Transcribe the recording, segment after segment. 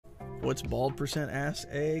What's bald percent ass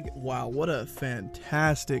egg? Wow, what a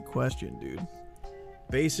fantastic question, dude.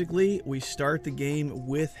 Basically, we start the game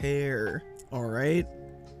with hair. All right.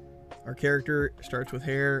 Our character starts with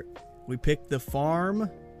hair. We pick the farm,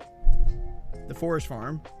 the forest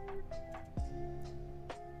farm,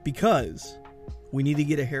 because we need to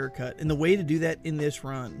get a haircut. And the way to do that in this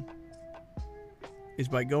run is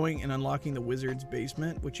by going and unlocking the wizard's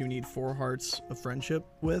basement, which you need 4 hearts of friendship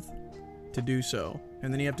with to do so.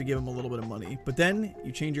 And then you have to give him a little bit of money. But then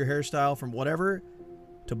you change your hairstyle from whatever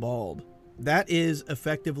to bald. That is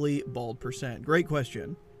effectively bald percent. Great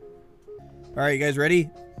question. All right, you guys ready?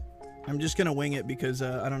 I'm just going to wing it because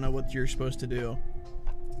I don't know what you're supposed to do.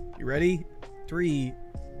 You ready? 3,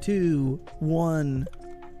 2, 1.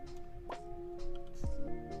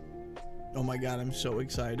 Oh my god, I'm so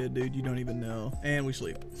excited, dude. You don't even know. And we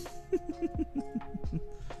sleep.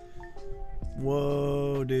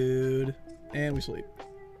 Whoa, dude. And we sleep.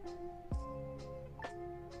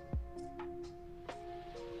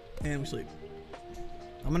 And we sleep.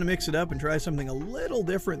 I'm going to mix it up and try something a little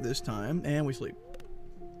different this time. And we sleep.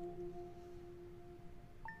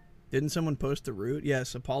 Didn't someone post the route?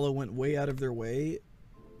 Yes, Apollo went way out of their way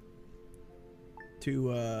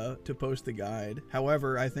to post the guide.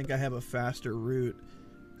 However, I think I have a faster route.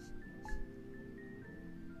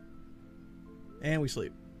 And we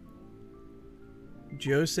sleep.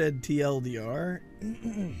 Joe said TLDR.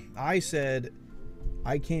 I said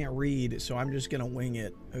I can't read, so I'm just gonna wing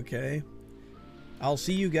it, okay? I'll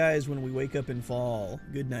see you guys when we wake up in fall.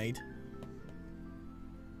 Good night.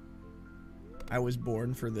 I was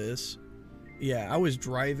born for this. Yeah, I was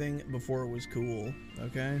driving before it was cool,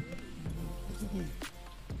 okay?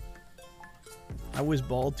 I was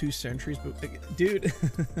bald 2 centuries, but dude,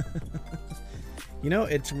 you know,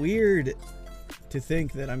 it's weird to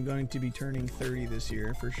think that I'm going to be turning 30 this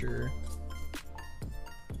year for sure.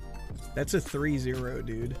 That's a 3-0,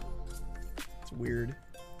 dude. It's weird.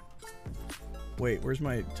 Wait, where's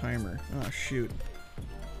my timer? Oh, shoot.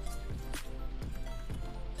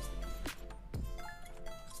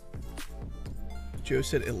 Joe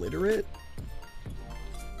said illiterate?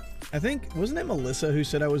 I think, wasn't it Melissa who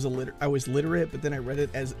said I was literate, but then I read it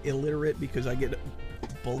as illiterate because I get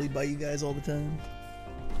bullied by you guys all the time?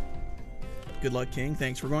 Good luck, King.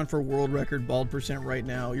 Thanks. We're going for world record bald percent right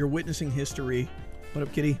now. You're witnessing history. What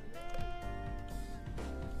up, kitty?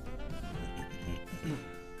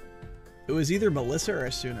 It was either Melissa or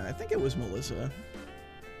Asuna. I think it was Melissa.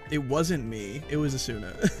 It wasn't me. It was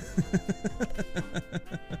Asuna.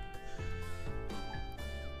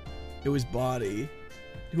 It was Body.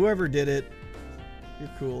 Whoever did it, you're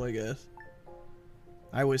cool, I guess.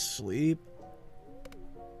 I was asleep.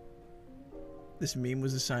 This meme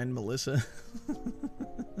was assigned Melissa.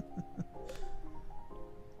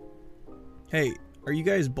 Hey, are you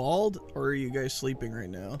guys bald or are you guys sleeping right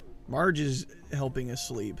now? Marge is helping us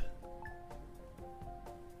sleep.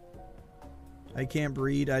 I can't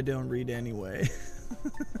read, I don't read anyway.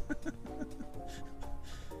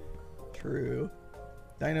 True.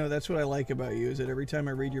 I know, that's what I like about you, is that every time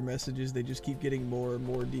I read your messages, they just keep getting more and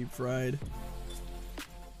more deep fried.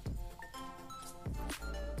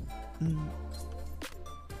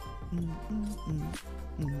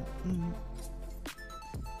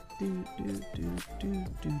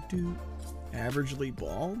 Averagely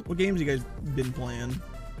bald? What games have you guys been playing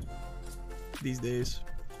these days?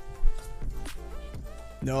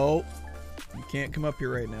 No, you can't come up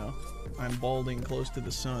here right now. I'm balding close to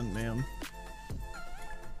the sun, ma'am.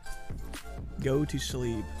 Go to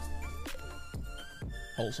sleep.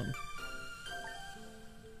 Wholesome.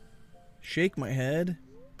 Shake my head.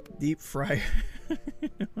 Deep fryer.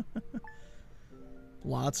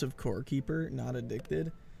 Lots of Core Keeper. Not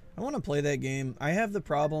addicted. I want to play that game. I have the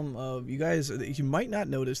problem of, you guys, you might not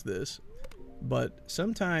notice this, but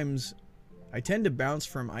sometimes I tend to bounce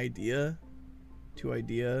from idea to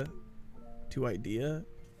idea to idea.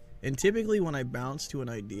 And typically when I bounce to an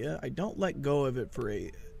idea, I don't let go of it for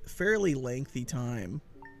a fairly lengthy time.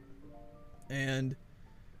 And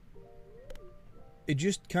it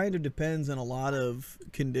just kind of depends on a lot of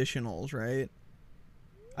conditionals, right?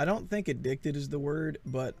 I don't think addicted is the word,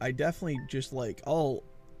 but I definitely just like, I'll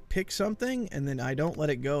pick something and then I don't let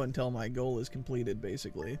it go until my goal is completed,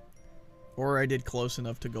 basically. Or I did close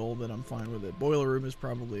enough to goal that I'm fine with it. Boiler Room is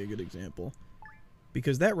probably a good example,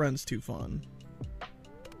 because that run's too fun.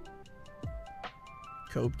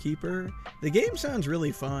 Cope Keeper. The game sounds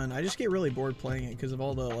really fun. I just get really bored playing it because of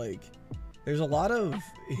all the, like, there's a lot of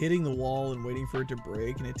hitting the wall and waiting for it to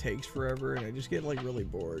break, and it takes forever, and I just get, like, really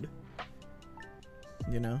bored.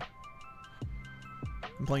 You know?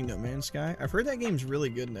 I'm playing No Man's Sky. I've heard that game's really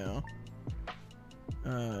good now.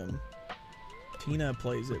 Tina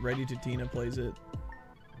plays it. Ready to Tina plays it.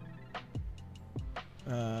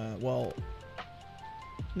 Well,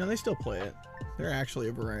 no, they still play it. They're actually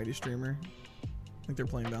a variety streamer. I think they're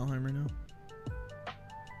playing Valheim right now.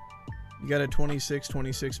 You got a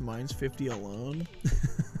 26 mines, 50 alone.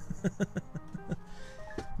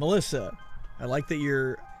 Melissa, I like that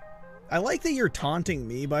you're taunting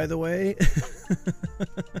me, by the way.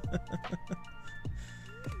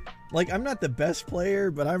 Like, I'm not the best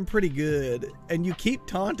player, but I'm pretty good. And you keep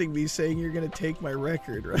taunting me saying you're going to take my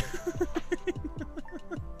record, right?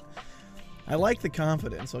 I like the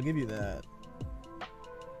confidence. I'll give you that.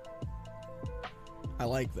 I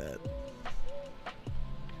like that.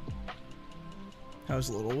 How's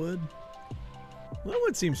Littlewood?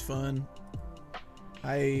 Littlewood seems fun.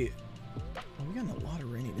 We got a lot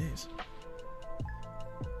of rainy days.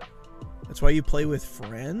 That's why you play with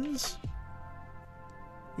friends?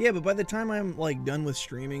 Yeah, but by the time I'm like done with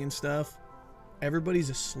streaming and stuff, everybody's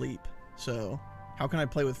asleep. So how can I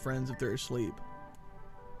play with friends if they're asleep?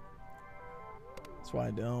 That's why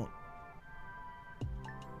I don't.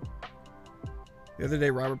 The other day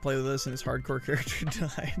Robert played with us and his hardcore character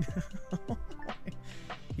died.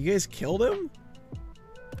 You guys killed him?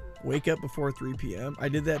 Wake up before 3 p.m. I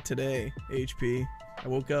did that today, HP. I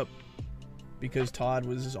woke up because Todd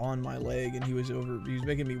was on my leg and he was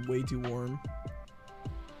making me way too warm.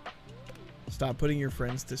 Stop putting your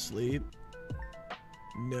friends to sleep.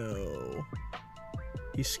 No.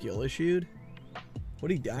 He's skill issued?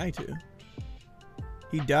 What'd he die to?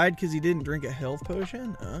 He died because he didn't drink a health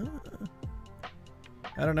potion?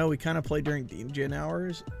 I don't know, we kind of play during degen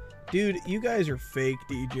hours. Dude, you guys are fake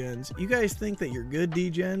degens. You guys think that you're good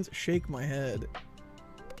degens? Shake my head.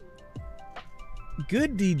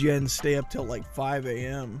 Good degens stay up till like 5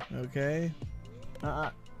 a.m., okay?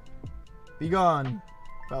 Be gone,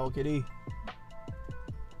 foul kitty.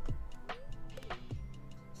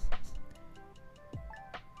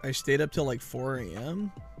 I stayed up till like 4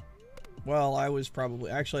 a.m.? Well, I was probably...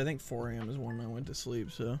 Actually, I think 4 a.m. is when I went to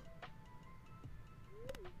sleep, so...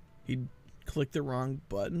 He clicked the wrong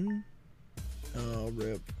button? Oh,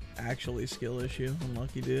 rip. Actually skill issue.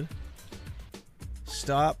 Unlucky, dude.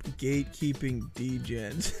 Stop gatekeeping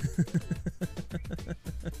degens.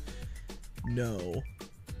 No.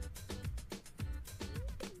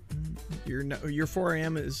 Your 4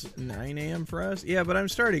 a.m. is 9 a.m. for us? Yeah, but I'm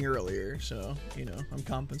starting earlier, so, you know, I'm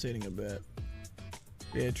compensating a bit.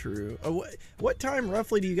 Yeah, true. Oh, what time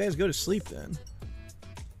roughly do you guys go to sleep then?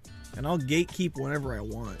 And I'll gatekeep whenever I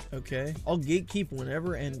want, okay? I'll gatekeep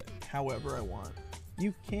whenever and however I want.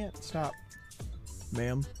 You can't stop,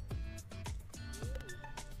 ma'am.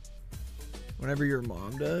 Whenever your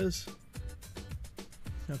mom does?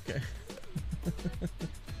 Okay.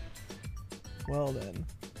 Well then.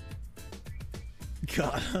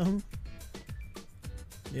 Got him.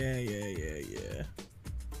 Yeah.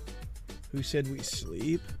 Who said we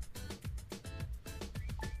sleep?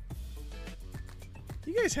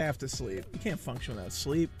 You guys have to sleep. You can't function without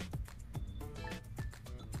sleep.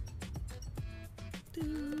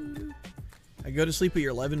 I go to sleep at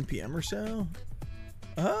your 11 p.m. or so?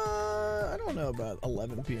 I don't know about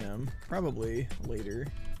 11 p.m. Probably later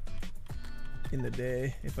in the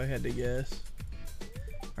day, if I had to guess.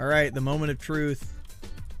 Alright, the moment of truth.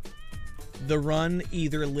 The run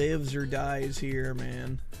either lives or dies here,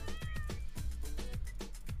 man.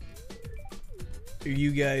 Are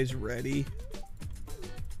you guys ready?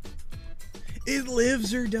 It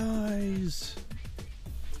lives or dies.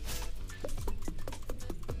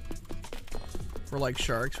 We're like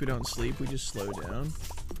sharks. We don't sleep. We just slow down.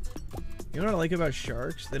 You know what I like about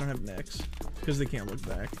sharks? They don't have necks. Because they can't look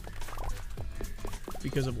back.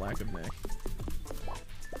 Because of lack of neck.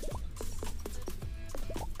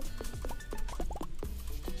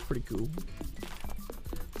 It's pretty cool.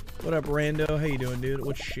 What up, Rando? How you doing, dude?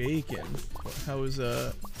 What's shaking? How is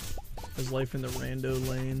life in the Rando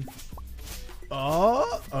lane?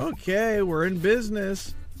 Oh, okay, we're in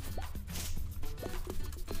business.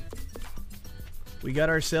 We got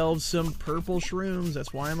ourselves some purple shrooms.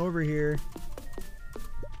 That's why I'm over here.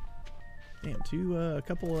 Damn, a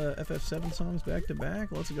couple of FF7 songs back to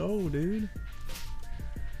back. Let's go, dude.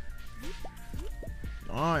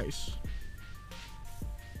 Nice.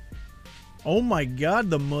 Oh my god,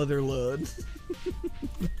 the motherload.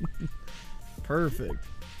 Perfect.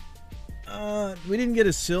 We didn't get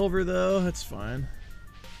a silver though. That's fine.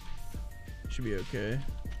 Should be okay.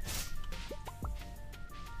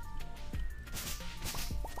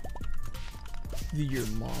 Your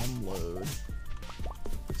mom load.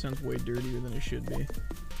 That sounds way dirtier than it should be.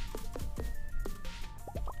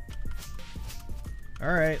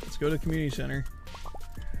 Alright, let's go to the community center.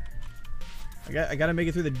 I gotta make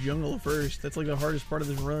it through the jungle first. That's like the hardest part of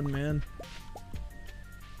this run, man.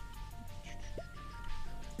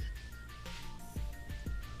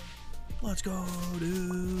 Let's go,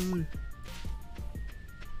 dude.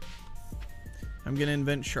 I'm gonna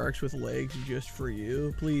invent sharks with legs just for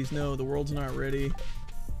you. Please, no, the world's not ready.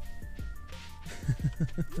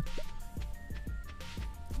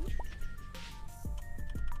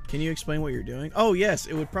 Can you explain what you're doing? Oh, yes,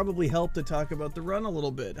 it would probably help to talk about the run a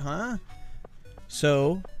little bit, huh?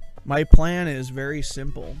 So, my plan is very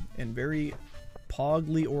simple and very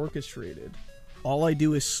pogly orchestrated. All I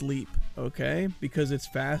do is sleep, okay? Because it's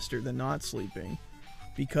faster than not sleeping.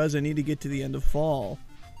 Because I need to get to the end of fall.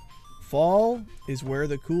 Fall is where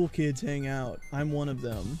the cool kids hang out. I'm one of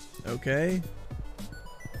them, okay?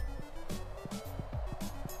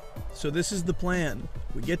 So this is the plan.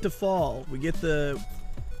 We get to fall.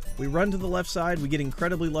 We run to the left side. We get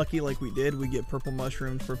incredibly lucky like we did. We get purple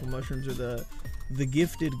mushrooms. Purple mushrooms are the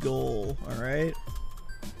gifted goal, alright?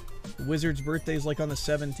 The wizard's birthday is like on the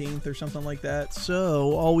 17th or something like that.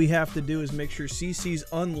 So all we have to do is make sure CC's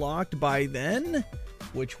unlocked by then,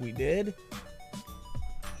 which we did.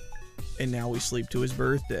 And now we sleep to his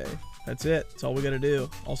birthday. That's it. That's all we gotta do.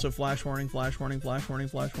 Also, flash warning, flash warning, flash warning,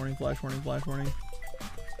 flash warning, flash warning, flash warning.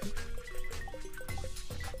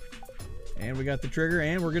 And we got the trigger,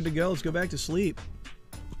 and we're good to go. Let's go back to sleep.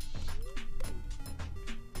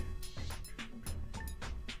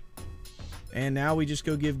 And now we just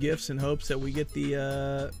go give gifts in hopes that we get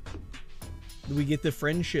the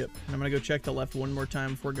friendship. And I'm gonna go check the left one more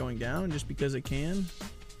time before going down, just because it can.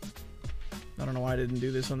 I don't know why I didn't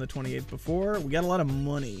do this on the 28th before. We got a lot of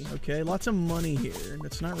money, okay? Lots of money here.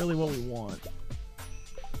 That's not really what we want.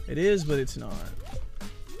 It is, but it's not.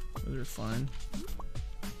 Those are fine.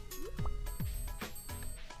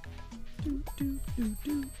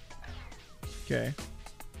 Okay.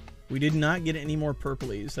 We did not get any more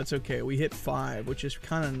purplies. That's okay. We hit 5, which is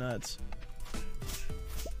kind of nuts.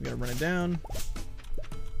 We gotta run it down.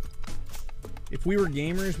 If we were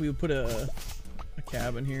gamers, we would put a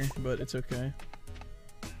cabin here, but it's okay.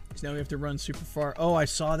 So now we have to run super far. Oh, I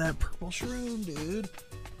saw that purple shroom, dude.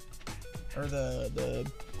 Or the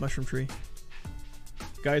mushroom tree.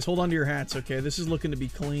 Guys, hold on to your hats, okay? This is looking to be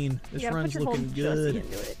clean. This run's looking good.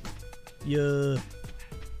 Yeah.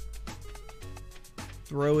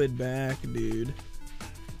 Throw it back, dude.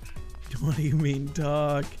 What do you mean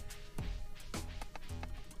talk?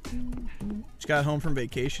 Just got home from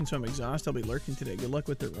vacation, so I'm exhausted. I'll be lurking today. Good luck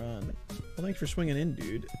with the run. Well, thanks for swinging in,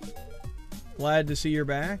 dude. Glad to see you're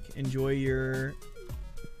back. Enjoy your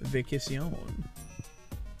vacation.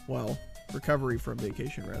 Well, recovery from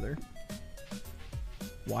vacation, rather.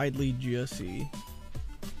 Widely Jussie.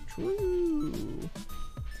 True.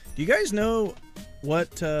 Do you guys know what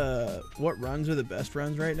runs are the best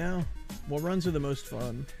runs right now? What runs are the most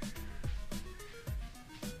fun?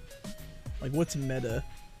 Like, what's meta?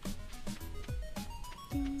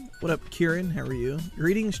 What up, Kieran? How are you?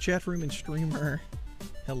 Greetings, chat room and streamer.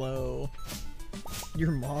 Hello.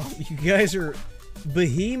 Your mom. You guys are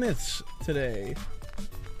behemoths today.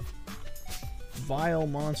 Vile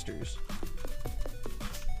monsters.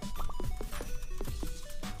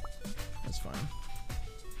 That's fine.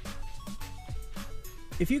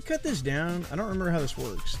 If you cut this down, I don't remember how this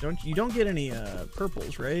works. You don't get any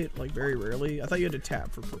purples, right? Like, very rarely. I thought you had to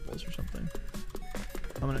tap for purples or something.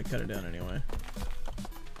 I'm gonna cut it down anyway.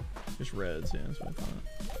 Just reds, yeah, that's what I thought.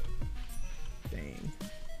 Dang.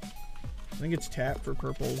 I think it's tap for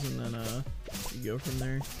purples and then you go from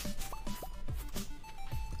there.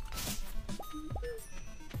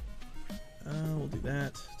 We'll do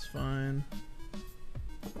that. It's fine.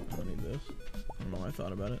 I don't need this. I don't know why I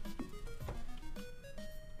thought about it.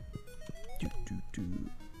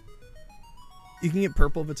 You can get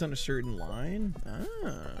purple if it's on a certain line?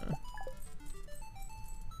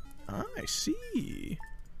 I see.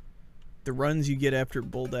 The runs you get after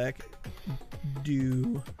Buldak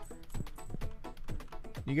do.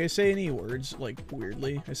 You guys say any words like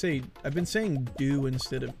weirdly? I've been saying do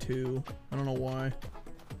instead of to. I don't know why.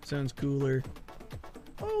 Sounds cooler.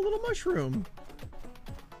 Oh, a little mushroom.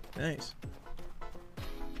 Nice.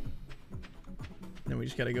 Then we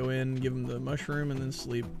just gotta go in, give him the mushroom, and then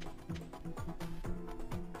sleep.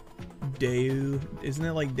 Deu. Isn't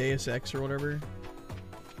that like Deus Ex or whatever?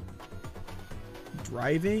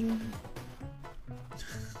 Driving?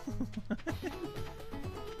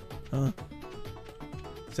 Huh?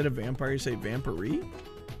 Instead of vampire, you say vampire?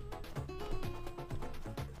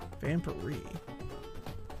 Vampire.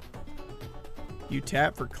 You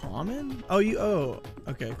tap for common? Oh,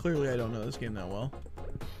 okay. Clearly I don't know this game that well.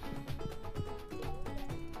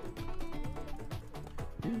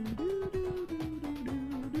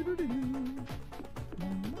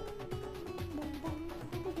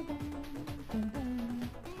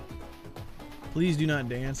 Please do not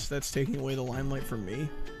dance. That's taking away the limelight from me.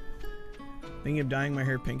 Thinking of dyeing my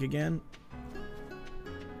hair pink again?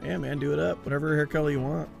 Yeah, man, do it up. Whatever hair color you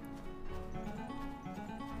want.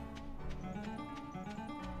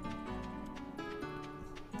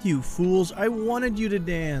 You fools. I wanted you to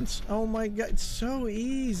dance. Oh my god. It's so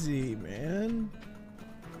easy, man.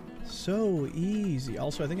 So easy.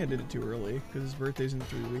 Also, I think I did it too early because his birthday's in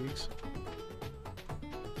 3 weeks.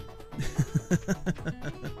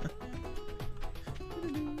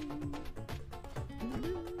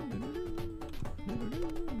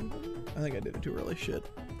 I think I did it too early. Shit.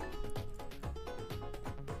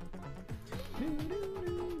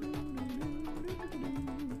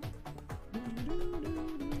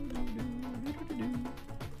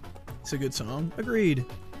 It's a good song. Agreed.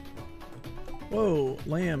 Whoa,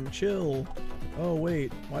 lamb, chill. Oh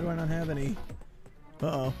wait, why do I not have any?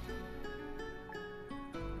 Uh-oh.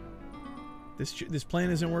 This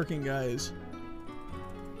plan isn't working, guys.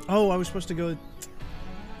 Oh, I was supposed to go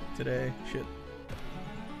today. Shit.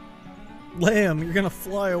 Lamb, you're gonna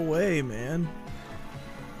fly away, man.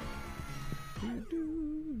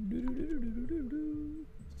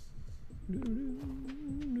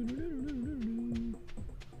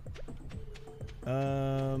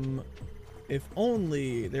 If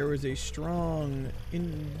only there was a strong,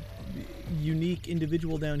 unique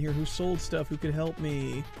individual down here who sold stuff who could help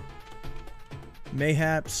me.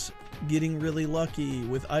 Mayhaps getting really lucky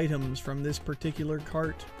with items from this particular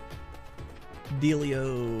cart.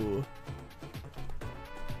 Dealio.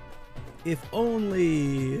 If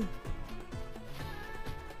only.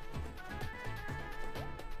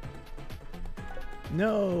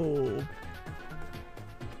 No.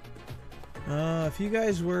 If you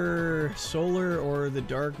guys were solar or the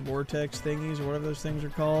dark vortex thingies or whatever those things are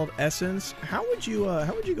called, essence, how would you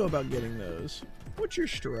go about getting those? What's your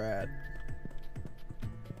strat?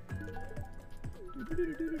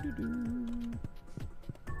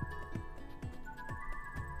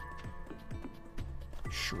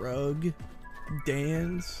 Shrug,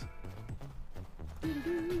 dance,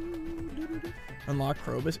 unlock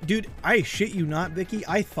Krobus. Dude, I shit you not, Vicky.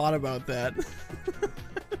 I thought about that.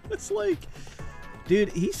 It's like, dude,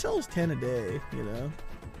 he sells 10 a day, you know?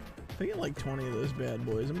 If I get like 20 of those bad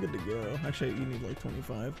boys, I'm good to go. Actually, you need like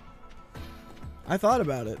 25. I thought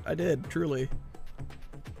about it. I did, truly.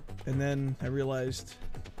 And then I realized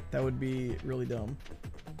that would be really dumb.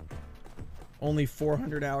 Only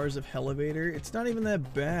 400 hours of Elevator. It's not even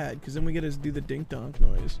that bad, because then we get to do the dink-donk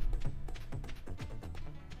noise.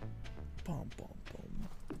 Bum, bum, bum.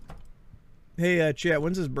 Hey, chat,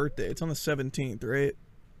 when's his birthday? It's on the 17th, right?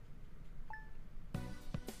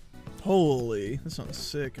 Holy, that sounds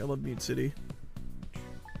sick. I love Meat City.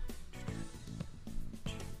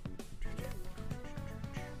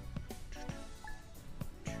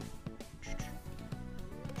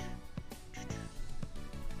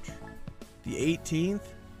 The 18th?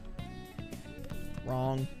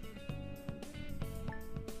 Wrong.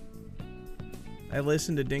 I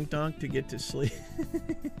listened to Dink Donk to get to sleep.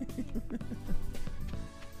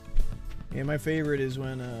 Yeah, my favorite is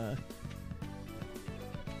when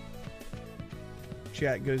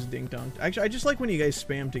chat goes Dink Donk. Actually, I just like when you guys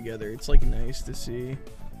spam together. It's like nice to see.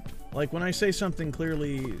 Like when I say something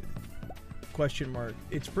clearly question mark,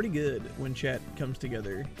 it's pretty good when chat comes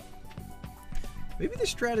together. Maybe the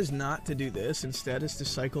strat is not to do this. Instead, is to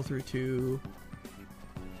cycle through 2.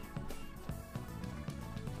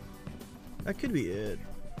 That could be it.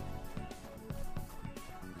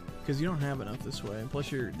 Because you don't have enough this way. And plus,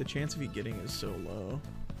 the chance of you getting is so low.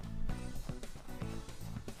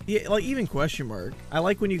 Yeah, like even question mark. I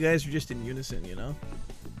like when you guys are just in unison, you know?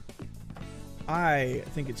 I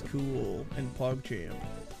think it's cool and PogChamp.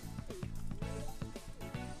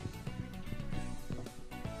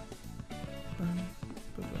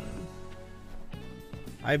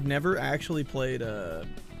 I've never actually played a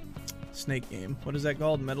Snake game. What is that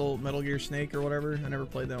called? Metal Gear Snake or whatever? I never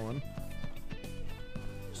played that one.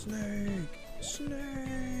 Snake!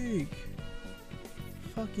 Snake!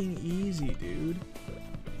 Fucking easy, dude.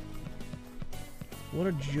 What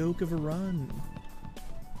a joke of a run.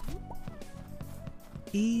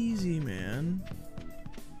 Easy, man.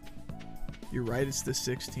 You're right, it's the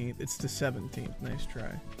 16th. It's the 17th. Nice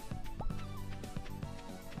try.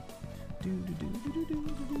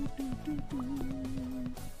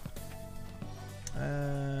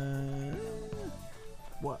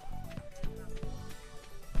 What?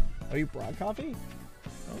 Oh, you brought coffee?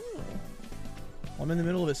 Oh. I'm in the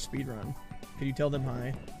middle of a speed run. Can you tell them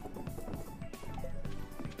hi?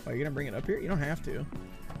 Oh, you're gonna bring it up here? You don't have to.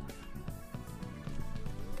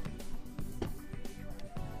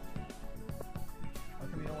 How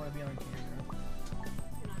come you don't want to be on camera?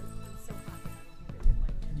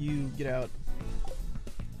 get out.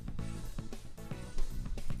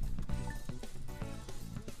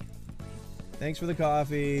 Thanks for the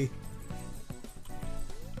coffee.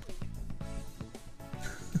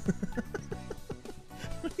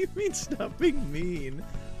 What do you mean stop being mean?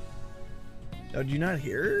 Oh, did you not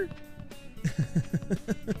hear her?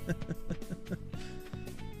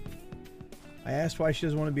 I asked why she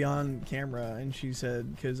doesn't want to be on camera, and she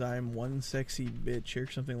said, because I'm one sexy bitch or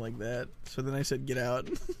something like that. So then I said, get out.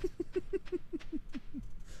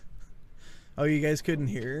 Oh, you guys couldn't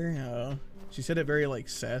hear? Oh. She said it very, like,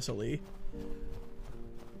 sassily.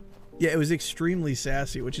 Yeah, it was extremely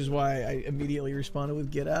sassy, which is why I immediately responded with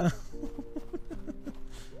get out.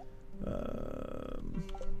 Man.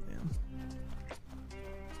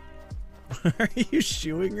 Are you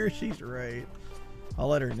shooing her? She's right. I'll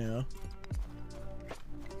let her know.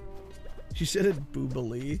 She said it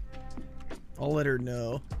boobily. I'll let her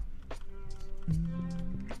know.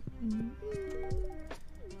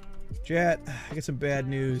 Chat, I got some bad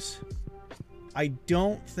news. I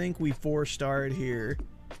don't think we 4-starred here.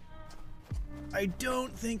 I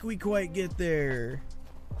don't think we quite get there.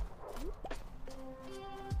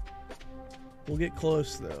 We'll get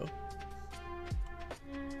close though.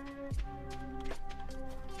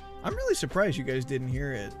 I'm really surprised you guys didn't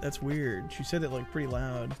hear it. That's weird. She said it like pretty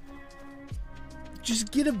loud.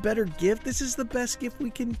 Just get a better gift. This is the best gift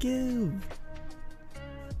we can give.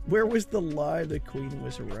 Where was the lie? The queen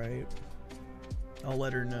was right. I'll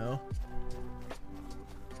let her know.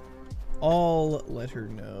 I'll let her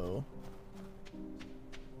know.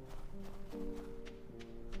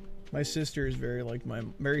 My sister is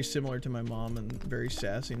very similar to my mom and very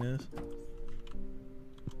sassiness.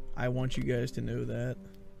 I want you guys to know that.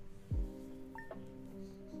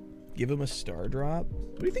 Give him a star drop?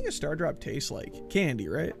 What do you think a star drop tastes like? Candy,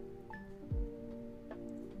 right?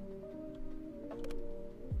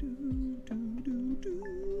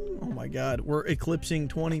 Oh my god, we're eclipsing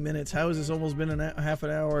 20 minutes. How has this almost been half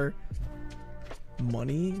an hour?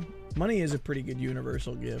 Money? Money is a pretty good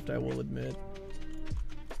universal gift, I will admit.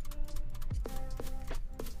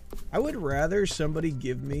 I would rather somebody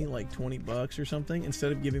give me like 20 bucks or something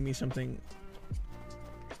instead of giving me something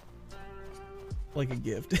like a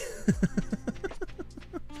gift.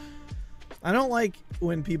 I don't like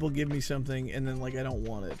when people give me something and then like I don't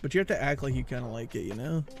want it, but you have to act like you kind of like it, you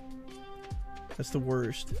know? That's the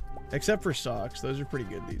worst. Except for socks. Those are pretty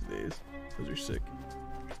good these days. Those are sick.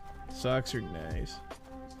 Socks are nice.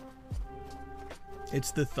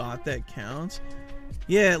 It's the thought that counts.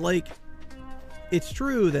 Yeah, like it's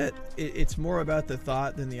true that it's more about the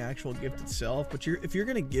thought than the actual gift itself, but if you're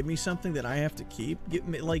gonna give me something that I have to keep,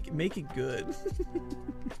 make it good.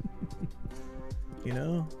 You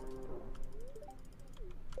know?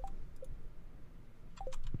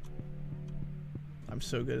 I'm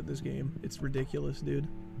so good at this game. It's ridiculous, dude.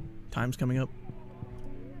 Time's coming up.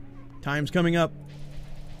 Time's coming up.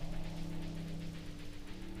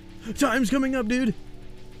 Time's coming up, dude. Is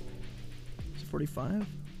it 45?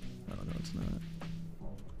 Oh, no, it's not.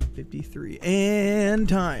 53 and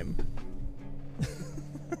time.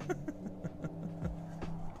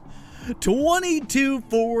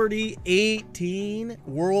 22:40:18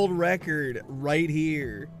 world record right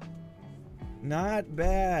here. Not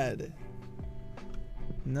bad.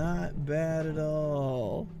 Not bad at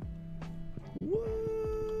all. What?